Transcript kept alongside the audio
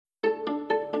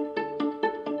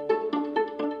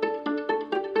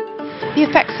The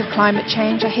effects of climate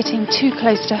change are hitting too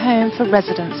close to home for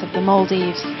residents of the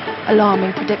Maldives.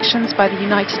 Alarming predictions by the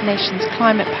United Nations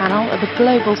Climate Panel of a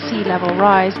global sea level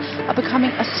rise are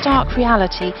becoming a stark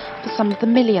reality for some of the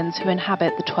millions who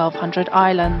inhabit the 1,200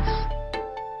 islands.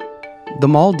 The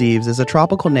Maldives is a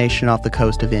tropical nation off the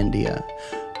coast of India.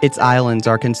 Its islands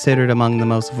are considered among the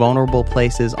most vulnerable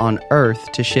places on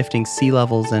Earth to shifting sea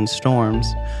levels and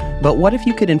storms. But what if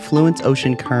you could influence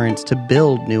ocean currents to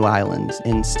build new islands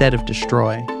instead of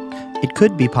destroy? It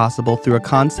could be possible through a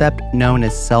concept known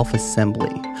as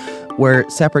self-assembly, where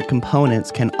separate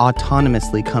components can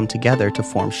autonomously come together to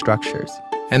form structures.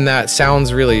 And that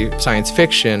sounds really science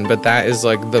fiction, but that is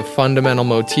like the fundamental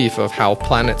motif of how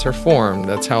planets are formed.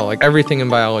 That's how like everything in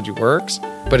biology works,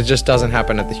 but it just doesn't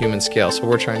happen at the human scale. So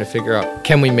we're trying to figure out,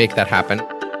 can we make that happen?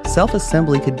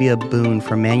 Self-assembly could be a boon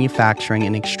for manufacturing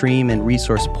in extreme and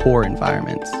resource-poor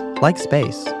environments, like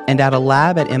space. And at a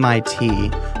lab at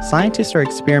MIT, scientists are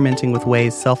experimenting with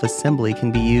ways self-assembly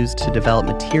can be used to develop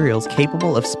materials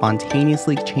capable of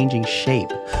spontaneously changing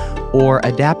shape or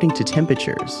adapting to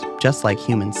temperatures, just like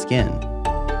human skin.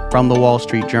 From the Wall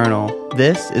Street Journal,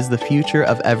 this is the future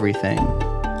of everything.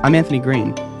 I'm Anthony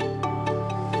Green.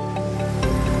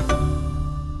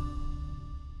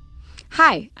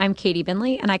 Hi, I'm Katie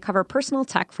Binley, and I cover personal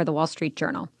tech for the Wall Street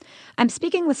Journal. I'm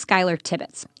speaking with Skylar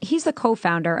Tibbetts. He's the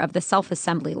co-founder of the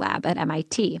Self-Assembly Lab at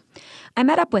MIT. I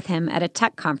met up with him at a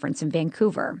tech conference in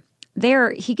Vancouver.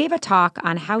 There, he gave a talk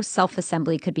on how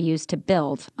self-assembly could be used to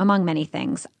build, among many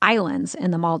things, islands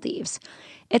in the Maldives.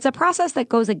 It's a process that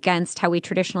goes against how we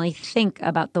traditionally think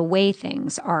about the way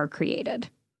things are created.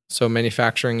 So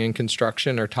manufacturing and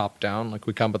construction are top-down. Like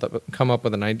we come up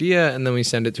with an idea, and then we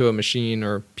send it to a machine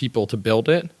or people to build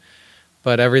it.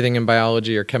 But everything in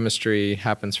biology or chemistry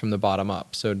happens from the bottom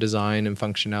up. So design and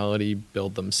functionality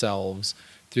build themselves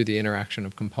through the interaction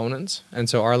of components. And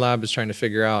so our lab is trying to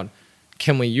figure out,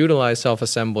 can we utilize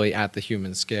self-assembly at the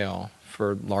human scale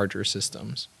for larger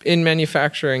systems? In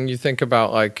manufacturing, you think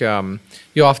about like,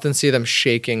 you often see them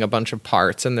shaking a bunch of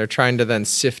parts and they're trying to then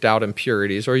sift out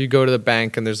impurities. Or you go to the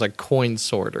bank and there's like coin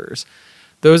sorters.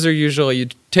 Those are usually, you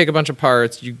take a bunch of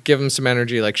parts, you give them some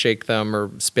energy, like shake them or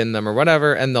spin them or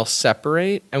whatever, and they'll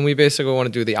separate. And we basically want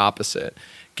to do the opposite.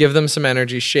 Give them some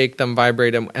energy, shake them,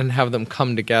 vibrate them, and have them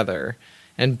come together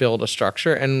and build a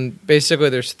structure. And basically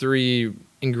there's three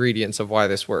ingredients of why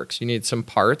this works. You need some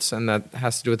parts, and that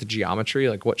has to do with the geometry,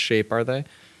 like what shape are they?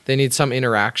 They need some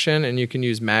interaction, and you can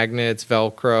use magnets,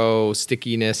 Velcro,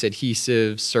 stickiness,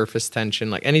 adhesives, surface tension,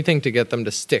 like anything to get them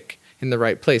to stick in the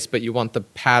right place, but you want the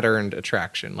patterned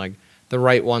attraction, like the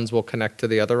right ones will connect to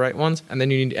the other right ones. And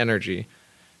then you need energy,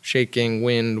 shaking,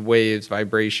 wind, waves,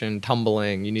 vibration,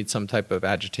 tumbling. You need some type of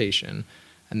agitation,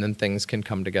 and then things can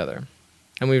come together.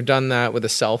 And we've done that with a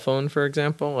cell phone, for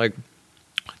example. Like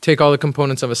take all the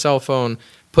components of a cell phone,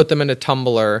 put them in a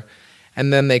tumbler,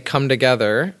 and then they come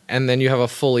together, and then you have a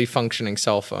fully functioning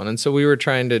cell phone. And so we were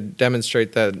trying to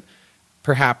demonstrate that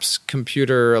perhaps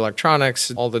computer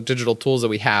electronics, all the digital tools that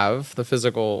we have, the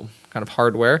physical kind of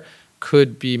hardware,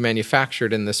 could be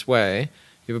manufactured in this way.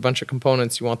 You have a bunch of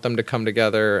components, you want them to come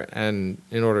together and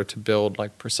in order to build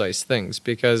like precise things,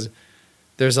 because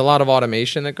there's a lot of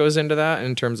automation that goes into that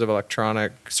in terms of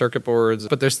electronic circuit boards,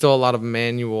 but there's still a lot of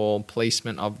manual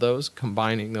placement of those,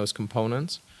 combining those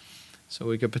components. So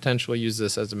we could potentially use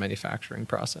this as a manufacturing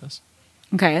process.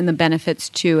 Okay, and the benefits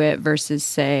to it versus,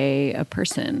 say, a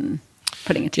person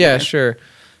putting it together. Yeah, sure.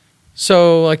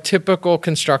 So like typical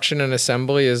construction and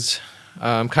assembly is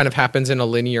kind of happens in a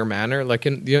linear manner. Like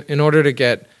in order to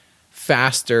get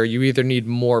faster, you either need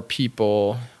more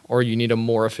people or you need a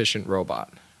more efficient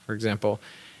robot, for example.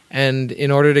 And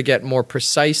in order to get more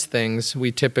precise things,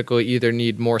 we typically either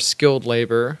need more skilled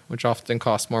labor, which often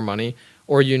costs more money,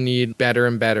 or you need better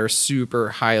and better, super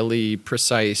highly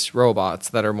precise robots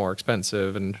that are more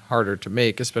expensive and harder to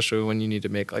make, especially when you need to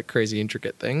make like crazy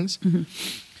intricate things. Mm-hmm.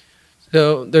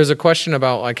 So there's a question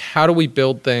about like, how do we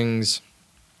build things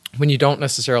when you don't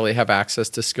necessarily have access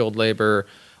to skilled labor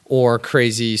or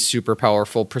crazy, super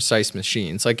powerful, precise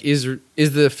machines? Like, is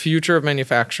the future of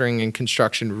manufacturing and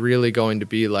construction really going to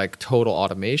be like total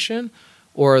automation?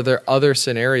 Or are there other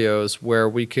scenarios where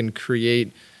we can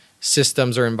create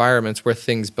systems or environments where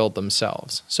things build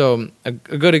themselves? So a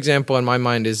good example in my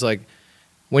mind is like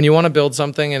when you want to build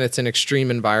something and it's an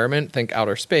extreme environment, think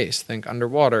outer space, think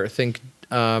underwater, think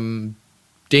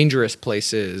dangerous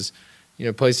places,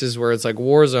 places where it's like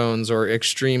war zones or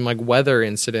extreme like weather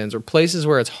incidents or places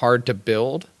where it's hard to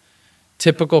build.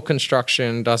 Typical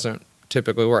construction doesn't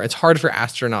typically work. It's hard for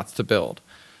astronauts to build.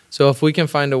 So if we can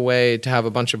find a way to have a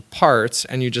bunch of parts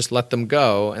and you just let them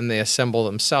go and they assemble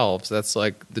themselves, that's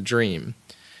like the dream.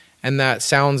 And that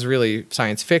sounds really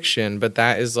science fiction, but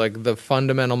that is like the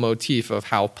fundamental motif of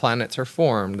how planets are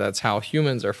formed. That's how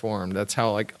humans are formed. That's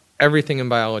how like everything in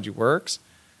biology works,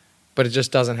 but it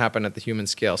just doesn't happen at the human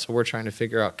scale. So we're trying to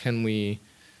figure out, can we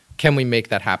make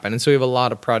that happen? And so we have a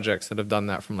lot of projects that have done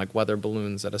that, from like weather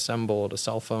balloons that assemble to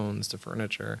cell phones to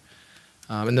furniture.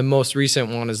 And the most recent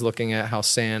one is looking at how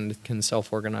sand can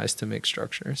self-organize to make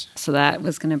structures. So that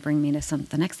was going to bring me to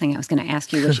the next thing I was going to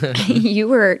ask you, which you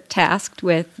were tasked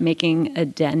with making a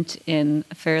dent in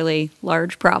a fairly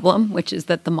large problem, which is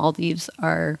that the Maldives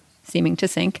are seeming to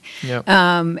sink. Yep.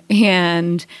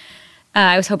 And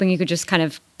I was hoping you could just kind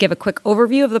of give a quick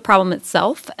overview of the problem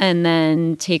itself and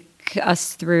then take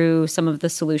us through some of the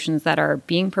solutions that are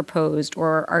being proposed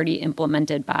or already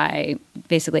implemented by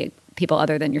basically people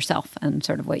other than yourself, and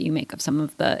sort of what you make of some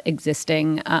of the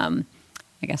existing,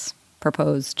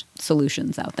 proposed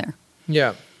solutions out there.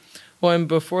 Yeah. Well, and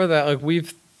before that, like,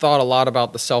 we've thought a lot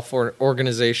about the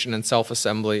self-organization and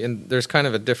self-assembly, and there's kind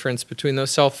of a difference between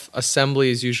those. Self-assembly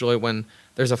is usually when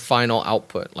there's a final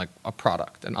output, like a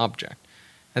product, an object.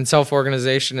 And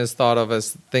self-organization is thought of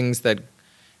as things that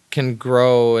can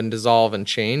grow and dissolve and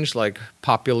change, like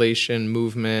population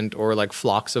movement, or like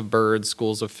flocks of birds,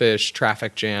 schools of fish,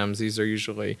 traffic jams. These are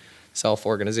usually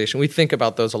self-organization. We think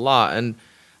about those a lot, and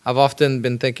I've often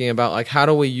been thinking about, like, how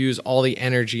do we use all the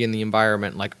energy in the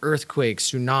environment, like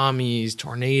earthquakes, tsunamis,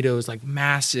 tornadoes, like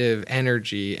massive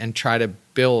energy, and try to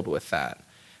build with that,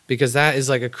 because that is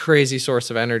like a crazy source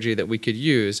of energy that we could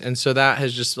use. And so that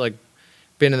has just like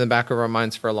been in the back of our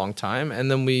minds for a long time.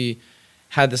 And then we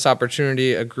had this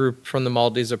opportunity. A group from the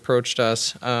Maldives approached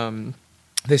us.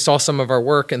 They saw some of our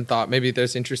work and thought maybe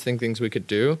there's interesting things we could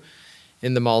do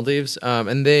in the Maldives.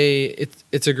 And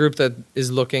it's a group that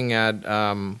is looking at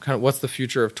kind of what's the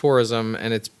future of tourism,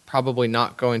 and it's probably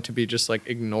not going to be just like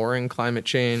ignoring climate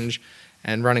change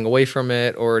and running away from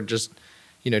it, or just,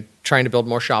 trying to build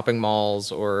more shopping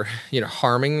malls, or,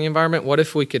 harming the environment. What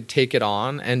if we could take it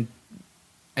on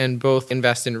and both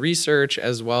invest in research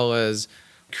as well as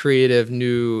creative,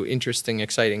 new, interesting,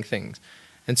 exciting things?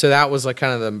 And so that was like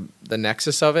kind of the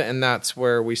nexus of it, and that's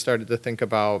where we started to think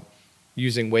about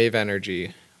using wave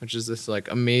energy, which is this like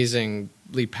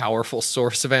amazingly powerful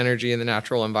source of energy in the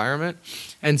natural environment.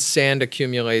 And sand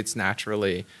accumulates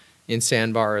naturally in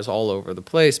sandbars all over the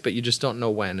place, but you just don't know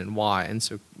when and why. And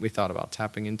so we thought about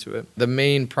tapping into it. The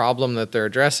main problem that they're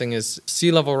addressing is sea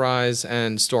level rise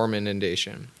and storm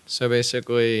inundation. So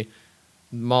basically,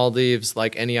 Maldives,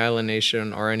 like any island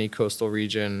nation or any coastal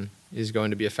region, is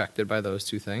going to be affected by those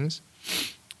two things.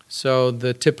 So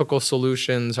the typical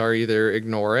solutions are either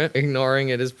ignore it. Ignoring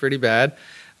it is pretty bad,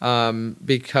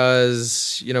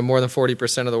 because more than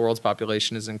 40% of the world's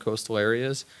population is in coastal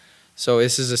areas. So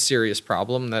this is a serious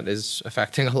problem that is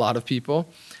affecting a lot of people.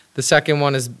 The second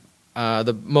one is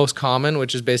the most common,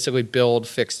 which is basically build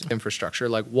fixed infrastructure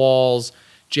like walls,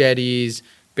 jetties,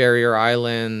 barrier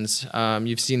islands.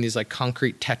 You've seen these like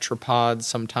concrete tetrapods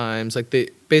sometimes. Like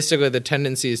basically the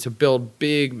tendency is to build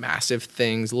big, massive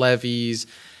things, levees,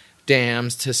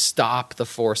 dams, to stop the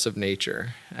force of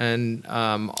nature. And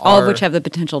all of which have the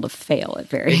potential to fail at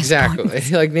various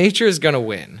points. Like nature is going to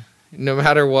win. No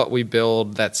matter what we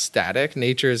build that's static,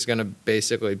 nature is going to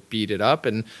basically beat it up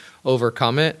and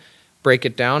overcome it, break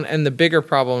it down. And the bigger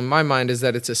problem in my mind is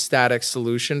that it's a static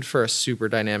solution for a super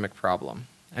dynamic problem.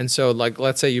 And so, like,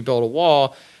 let's say you build a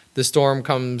wall, the storm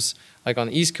comes, like on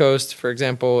the East Coast, for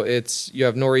example, you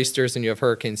have nor'easters and you have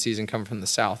hurricane season coming from the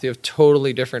south. You have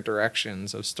totally different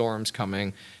directions of storms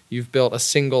coming. You've built a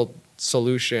single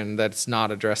solution that's not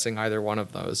addressing either one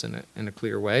of those in a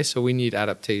clear way. So we need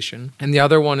adaptation. And the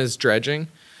other one is dredging.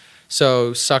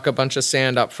 So suck a bunch of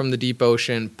sand up from the deep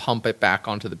ocean, pump it back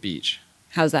onto the beach.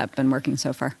 How's that been working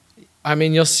so far? I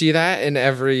mean, you'll see that in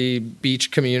every beach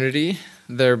community.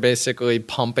 They're basically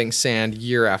pumping sand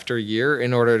year after year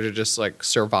in order to just like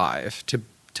survive.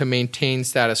 To maintain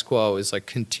status quo is like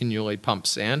continually pump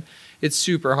sand. It's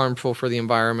super harmful for the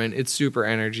environment. It's super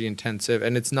energy intensive,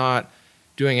 and it's not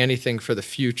doing anything for the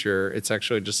future. It's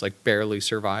actually just like barely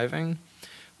surviving.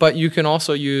 But you can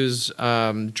also use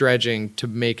dredging to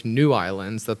make new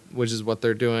islands, which is what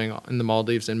they're doing in the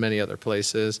Maldives and many other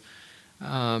places.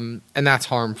 And that's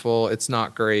harmful. It's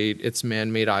not great. It's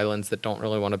man-made islands that don't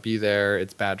really want to be there.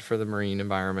 It's bad for the marine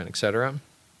environment, et cetera.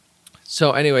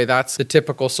 So anyway, that's the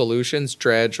typical solutions: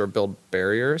 dredge or build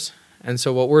barriers. And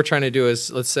so what we're trying to do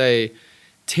is, let's say,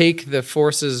 take the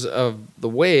forces of the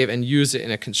wave and use it in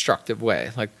a constructive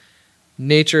way. Like,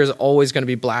 nature is always going to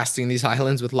be blasting these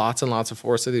islands with lots and lots of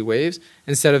force of the waves.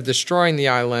 Instead of destroying the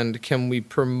island, can we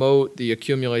promote the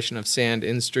accumulation of sand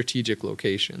in strategic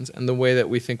locations? And the way that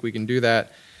we think we can do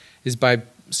that is by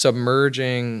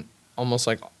submerging almost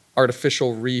like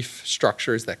artificial reef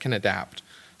structures that can adapt.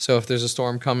 So if there's a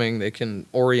storm coming, they can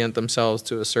orient themselves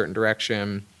to a certain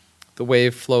direction. The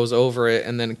wave flows over it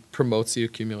and then promotes the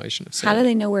accumulation of sand. How do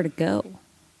they know where to go?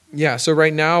 Yeah, so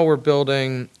right now we're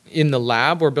building, in the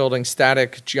lab, we're building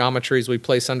static geometries we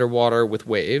place underwater with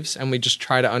waves, and we just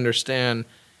try to understand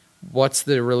what's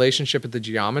the relationship of the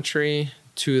geometry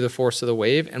to the force of the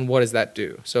wave, and what does that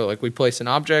do? So like we place an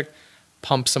object,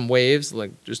 pump some waves,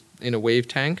 like just in a wave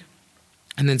tank,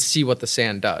 and then see what the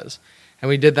sand does. And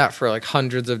we did that for like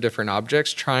hundreds of different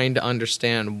objects, trying to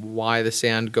understand why the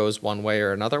sand goes one way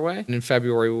or another way. And in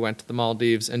February, we went to the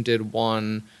Maldives and did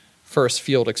one first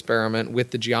field experiment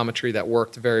with the geometry that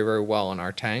worked very, very well in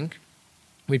our tank.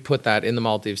 We put that in the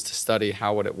Maldives to study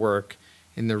how would it work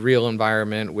in the real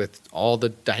environment with all the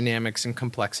dynamics and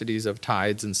complexities of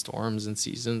tides and storms and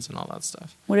seasons and all that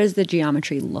stuff. What does the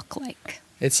geometry look like?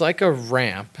 It's like a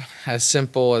ramp, as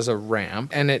simple as a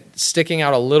ramp, and it's sticking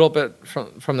out a little bit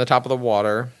from the top of the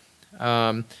water.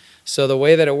 So the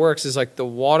way that it works is like the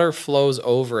water flows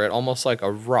over it, almost like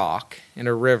a rock in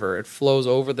a river. It flows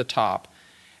over the top,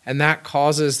 and that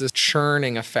causes this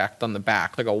churning effect on the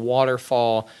back, like a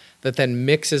waterfall that then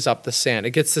mixes up the sand.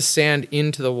 It gets the sand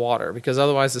into the water because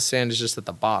otherwise the sand is just at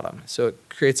the bottom. So it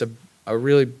creates a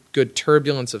really good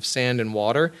turbulence of sand and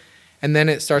water, and then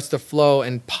it starts to flow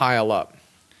and pile up.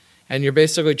 And you're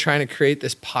basically trying to create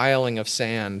this piling of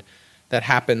sand that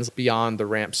happens beyond the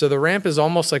ramp. So the ramp is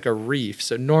almost like a reef.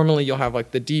 So normally you'll have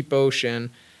like the deep ocean,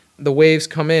 the waves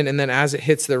come in, and then as it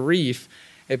hits the reef,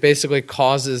 it basically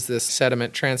causes this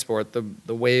sediment transport.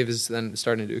 The wave is then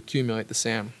starting to accumulate the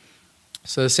sand.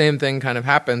 So the same thing kind of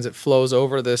happens. It flows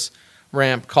over this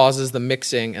ramp, causes the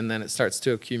mixing, and then it starts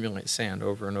to accumulate sand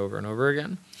over and over and over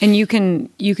again. And you can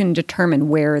determine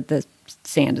where the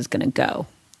sand is going to go.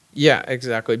 Yeah,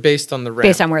 exactly, based on the ramp.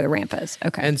 Based on where the ramp is,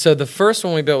 okay. And so the first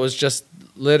one we built was just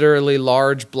literally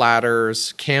large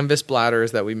bladders, canvas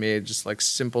bladders that we made, just like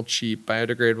simple, cheap,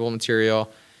 biodegradable material.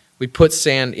 We put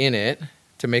sand in it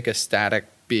to make a static,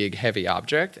 big, heavy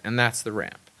object, and that's the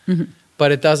ramp. Mm-hmm.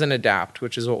 But it doesn't adapt,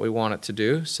 which is what we want it to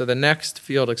do. So the next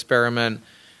field experiment,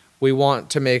 we want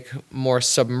to make more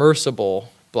submersible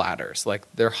bladders. Like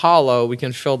they're hollow, we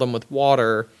can fill them with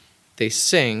water, they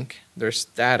sink, they're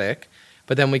static,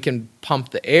 but then we can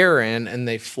pump the air in and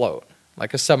they float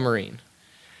like a submarine.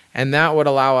 And that would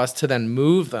allow us to then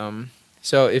move them.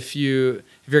 So if you're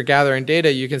gathering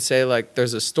data, you can say like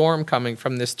there's a storm coming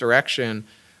from this direction,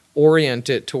 orient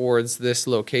it towards this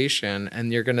location,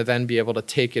 and you're going to then be able to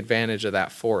take advantage of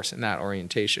that force and that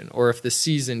orientation. Or if the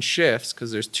season shifts,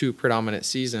 because there's two predominant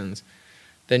seasons,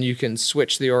 then you can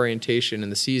switch the orientation in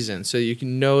the season. So you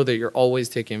can know that you're always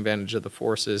taking advantage of the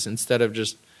forces instead of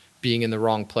just being in the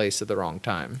wrong place at the wrong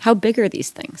time. How big are these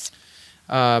things?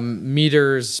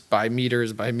 Meters by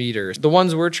meters by meters. The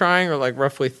ones we're trying are like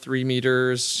roughly 3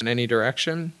 meters in any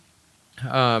direction.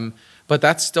 But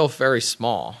that's still very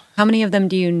small. How many of them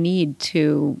do you need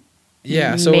to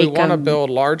so we want to build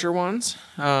larger ones,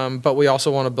 but we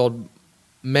also want to build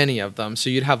many of them. So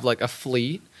you'd have like a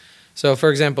fleet. So for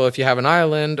example, if you have an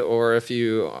island or if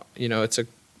it's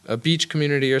a beach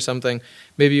community or something,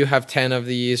 maybe you have 10 of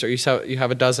these or you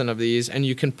have a dozen of these, and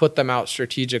you can put them out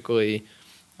strategically,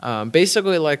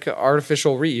 basically like an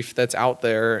artificial reef that's out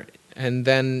there, and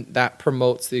then that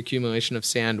promotes the accumulation of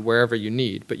sand wherever you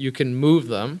need. But you can move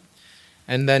them,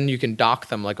 and then you can dock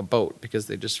them like a boat because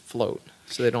they just float,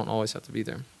 so they don't always have to be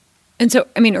there. And so,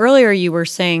 I mean, earlier you were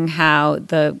saying how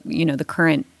the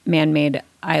current man-made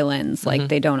islands, like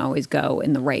they don't always go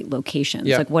in the right locations.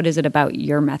 Yeah. Like, what is it about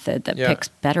your method that picks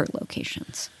better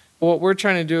locations? What we're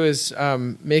trying to do is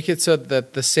make it so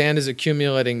that the sand is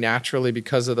accumulating naturally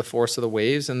because of the force of the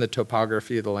waves and the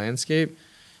topography of the landscape,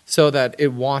 so that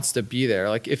it wants to be there.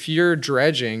 Like if you're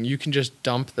dredging, you can just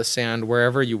dump the sand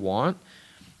wherever you want,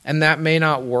 and that may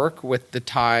not work with the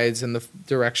tides and the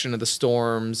direction of the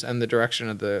storms and the direction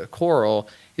of the coral.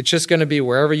 It's just going to be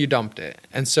wherever you dumped it.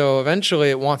 And so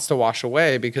eventually it wants to wash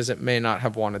away because it may not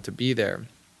have wanted to be there.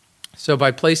 So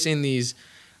by placing these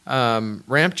ramp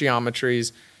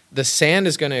geometries, the sand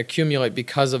is going to accumulate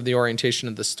because of the orientation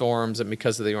of the storms and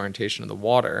because of the orientation of the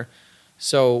water.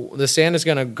 So the sand is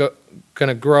going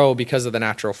to grow because of the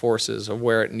natural forces of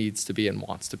where it needs to be and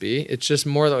wants to be. It's just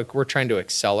more like we're trying to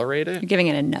accelerate it. You're giving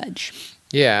it a nudge.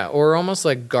 Yeah, or almost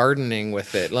like gardening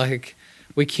with it. Like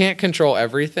we can't control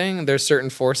everything. There's certain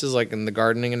forces, like in the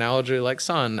gardening analogy, like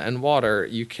sun and water,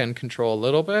 you can control a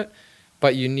little bit,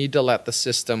 but you need to let the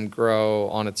system grow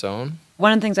on its own.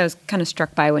 One of the things I was kind of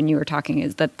struck by when you were talking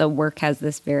is that the work has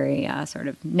this very sort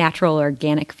of natural,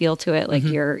 organic feel to it. Like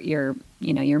you're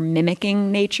you're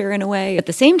mimicking nature in a way. At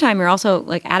the same time, you're also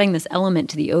like adding this element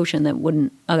to the ocean that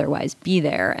wouldn't otherwise be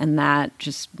there. And that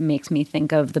just makes me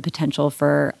think of the potential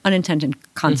for unintended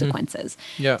consequences.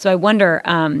 Yeah. So I wonder,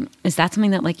 is that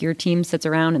something that like your team sits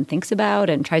around and thinks about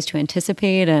and tries to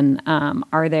anticipate? And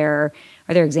are there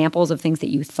examples of things that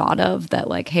you thought of that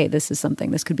like, hey, this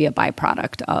could be a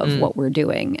byproduct of what we're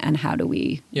doing, and how do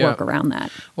we work around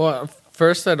that? Well,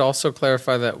 first I'd also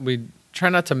clarify that we try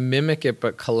not to mimic it,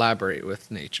 but collaborate with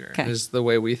nature is the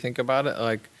way we think about it.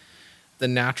 Like the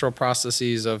natural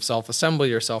processes of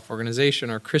self-assembly or self-organization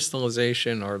or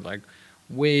crystallization or like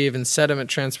wave and sediment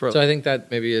transport. So I think that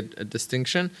may be a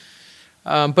distinction.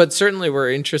 But certainly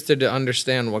we're interested to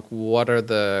understand what are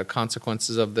the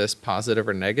consequences of this, positive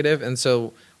or negative. And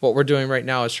so what we're doing right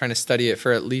now is trying to study it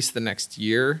for at least the next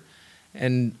year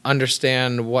and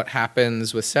understand what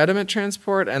happens with sediment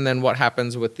transport and then what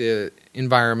happens with the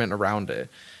environment around it.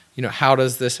 How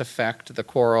does this affect the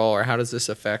coral, or how does this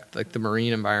affect like the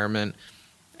marine environment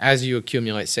as you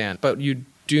accumulate sand? But you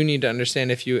do need to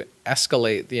understand, if you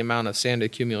escalate the amount of sand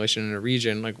accumulation in a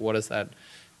region, like what does that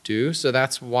do? So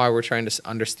that's why we're trying to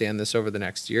understand this over the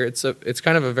next year. It's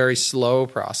kind of a very slow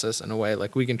process in a way.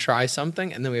 Like we can try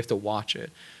something and then we have to watch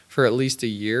it for at least a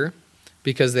year,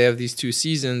 because they have these 2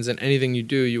 seasons, and anything you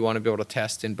do, you want to be able to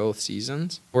test in both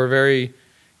seasons. We're very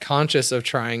conscious of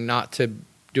trying not to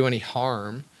do any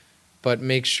harm, but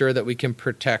make sure that we can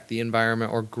protect the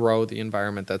environment or grow the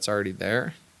environment that's already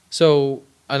there. So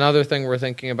another thing we're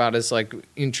thinking about is like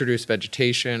introduce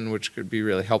vegetation, which could be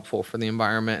really helpful for the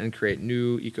environment and create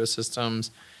new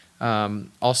ecosystems.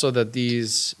 Also that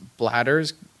these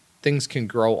bladders, things can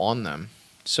grow on them.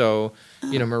 So,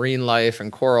 marine life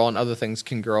and coral and other things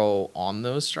can grow on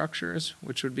those structures,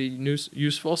 which would be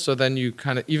useful. So then you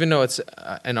kind of, even though it's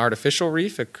an artificial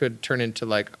reef, it could turn into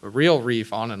like a real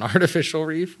reef on an artificial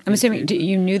reef. I'm assuming,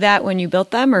 you knew that when you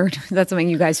built them, or that's something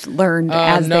you guys learned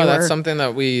as they were? No, that's something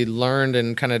that we learned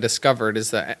and kind of discovered, is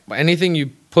that anything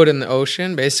you put in the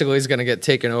ocean basically is going to get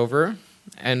taken over.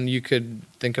 And you could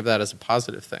think of that as a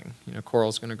positive thing.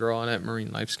 Coral's going to grow on it,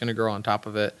 marine life's going to grow on top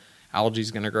of it,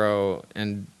 algae's going to grow,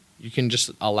 and you can just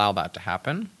allow that to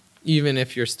happen, even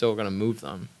if you're still going to move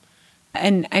them.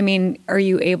 And I mean, are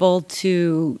you able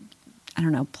to, I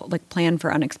don't know, plan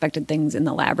for unexpected things in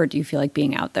the lab, or do you feel like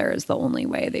being out there is the only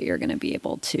way that you're going to be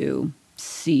able to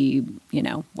see,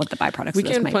 what the byproducts of this might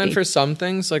be? We can plan for some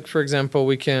things. Like, for example,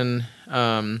 we can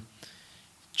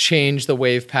change the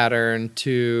wave pattern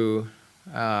to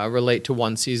relate to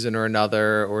one season or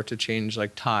another, or to change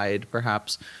like tide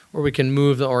perhaps, or we can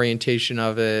move the orientation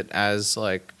of it as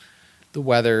like the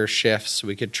weather shifts.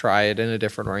 We could try it in a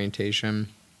different orientation,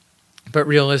 but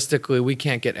realistically we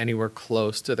can't get anywhere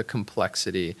close to the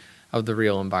complexity of the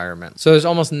real environment. So there's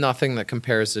almost nothing that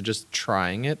compares to just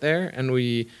trying it there, and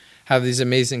we have these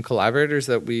amazing collaborators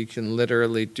that we can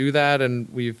literally do that. And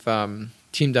we've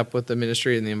teamed up with the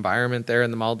Ministry of the Environment there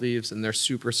in the Maldives, and they're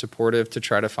super supportive to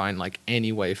try to find like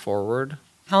any way forward.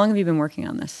 How long have you been working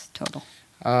on this total?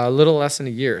 A little less than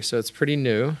a year, so it's pretty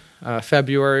new.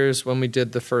 February is when we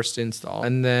did the first install,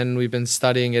 and then we've been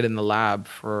studying it in the lab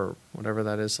for whatever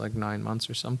that is, like 9 months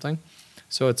or something.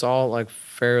 So it's all like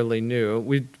fairly new.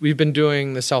 We've been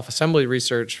doing the self-assembly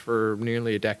research for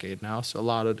nearly a decade now, so a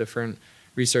lot of different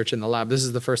research in the lab. This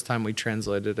is the first time we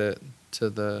translated it to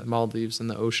the Maldives and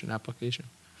the ocean application.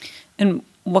 And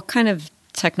what kind of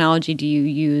technology do you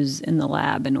use in the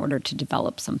lab in order to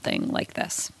develop something like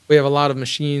this? We have a lot of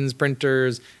machines,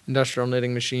 printers, industrial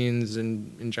knitting machines,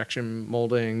 and injection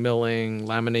molding, milling,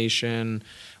 lamination.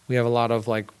 We have a lot of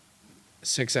like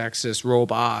 6-axis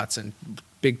robots and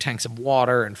big tanks of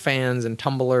water and fans and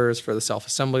tumblers for the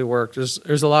self-assembly work.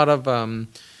 There's a lot of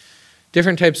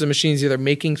different types of machines, either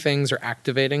making things or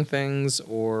activating things,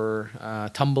 or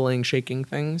tumbling, shaking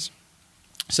things.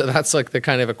 So that's like the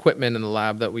kind of equipment in the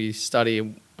lab that we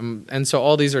study. And so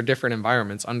all these are different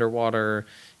environments: underwater,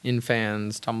 in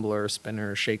fans, tumblers,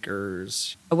 spinners,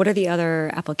 shakers. What are the other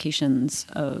applications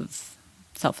of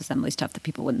self-assembly stuff that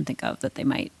people wouldn't think of that they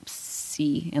might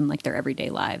see in like their everyday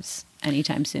lives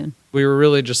anytime soon? We were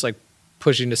really just like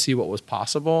pushing to see what was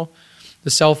possible.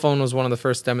 The cell phone was one of the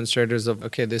first demonstrators of,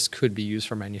 okay, this could be used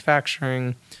for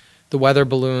manufacturing. The weather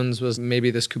balloons was, maybe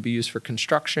this could be used for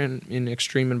construction in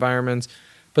extreme environments.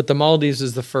 But the Maldives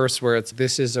is the first where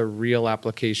this is a real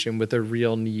application with a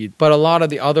real need. But a lot of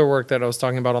the other work that I was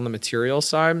talking about on the material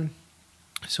side,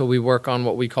 so we work on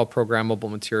what we call programmable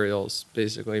materials,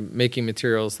 basically making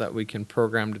materials that we can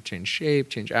program to change shape,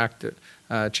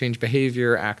 change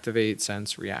behavior, activate,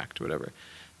 sense, react, whatever.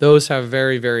 Those have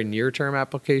very, very near-term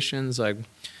applications, like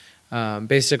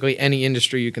Basically any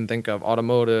industry you can think of,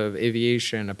 automotive,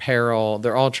 aviation, apparel,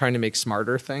 they're all trying to make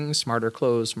smarter things, smarter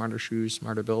clothes, smarter shoes,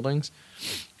 smarter buildings.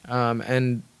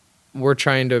 And we're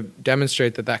trying to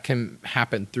demonstrate that can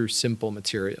happen through simple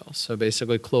materials. So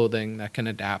basically clothing that can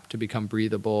adapt to become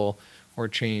breathable or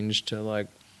change to like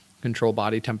control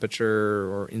body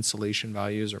temperature or insulation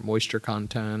values or moisture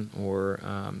content, or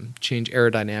change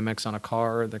aerodynamics on a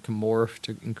car that can morph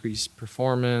to increase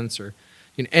performance, or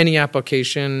any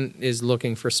application is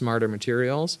looking for smarter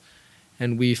materials,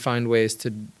 and we find ways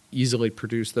to easily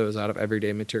produce those out of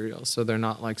everyday materials. So they're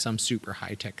not like some super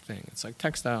high-tech thing. It's like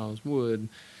textiles, wood,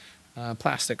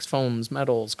 plastics, foams,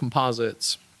 metals,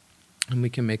 composites, and we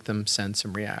can make them sense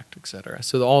and react, etc.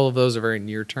 So all of those are very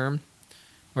near term,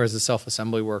 whereas the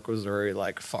self-assembly work was very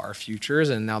like far futures,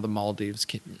 and now the Maldives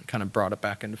kind of brought it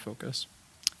back into focus.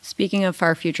 Speaking of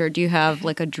far future, do you have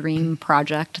like a dream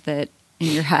project that in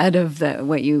your head of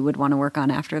what you would want to work on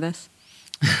after this?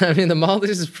 I mean, the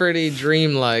Maldives is pretty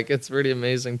dreamlike. It's a pretty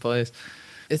amazing place.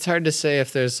 It's hard to say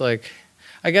if there's like,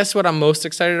 I guess what I'm most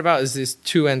excited about is these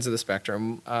two ends of the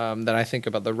spectrum that I think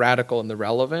about, the radical and the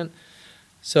relevant.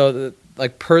 So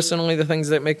like personally, the things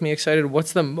that make me excited,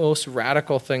 what's the most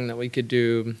radical thing that we could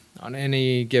do on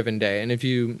any given day? And if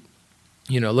you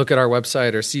look at our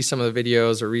website or see some of the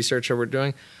videos or research that we're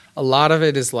doing, a lot of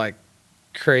it is like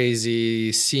crazy,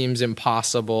 seems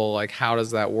impossible, like how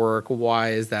does that work, why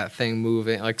is that thing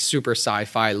moving, like super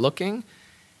sci-fi looking.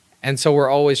 And so we're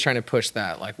always trying to push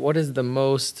that, like what is the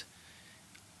most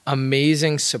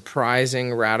amazing,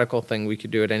 surprising, radical thing we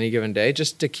could do at any given day,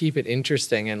 just to keep it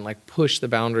interesting and like push the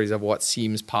boundaries of what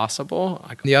seems possible.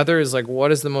 Like the other is like,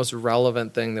 what is the most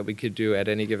relevant thing that we could do at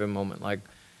any given moment? Like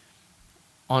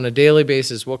on a daily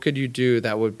basis, what could you do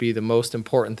that would be the most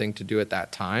important thing to do at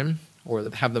that time, or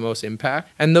have the most impact?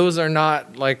 And those are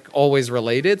not like always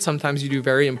related. Sometimes you do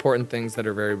very important things that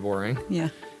are very boring. Yeah.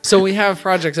 So we have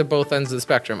projects at both ends of the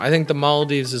spectrum. I think the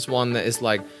Maldives is one that is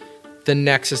like the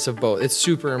nexus of both. It's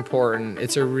super important.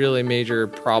 It's a really major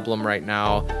problem right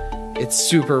now. It's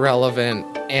super relevant.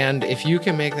 And if you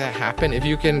can make that happen, if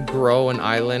you can grow an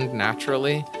island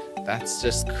naturally, that's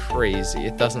just crazy.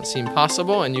 It doesn't seem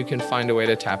possible, and you can find a way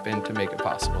to tap in to make it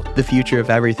possible. The Future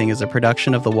of Everything is a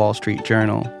production of the Wall Street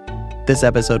Journal. This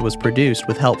episode was produced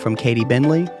with help from Katie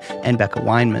Bentley and Becca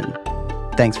Weinman.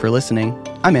 Thanks for listening.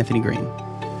 I'm Anthony Green.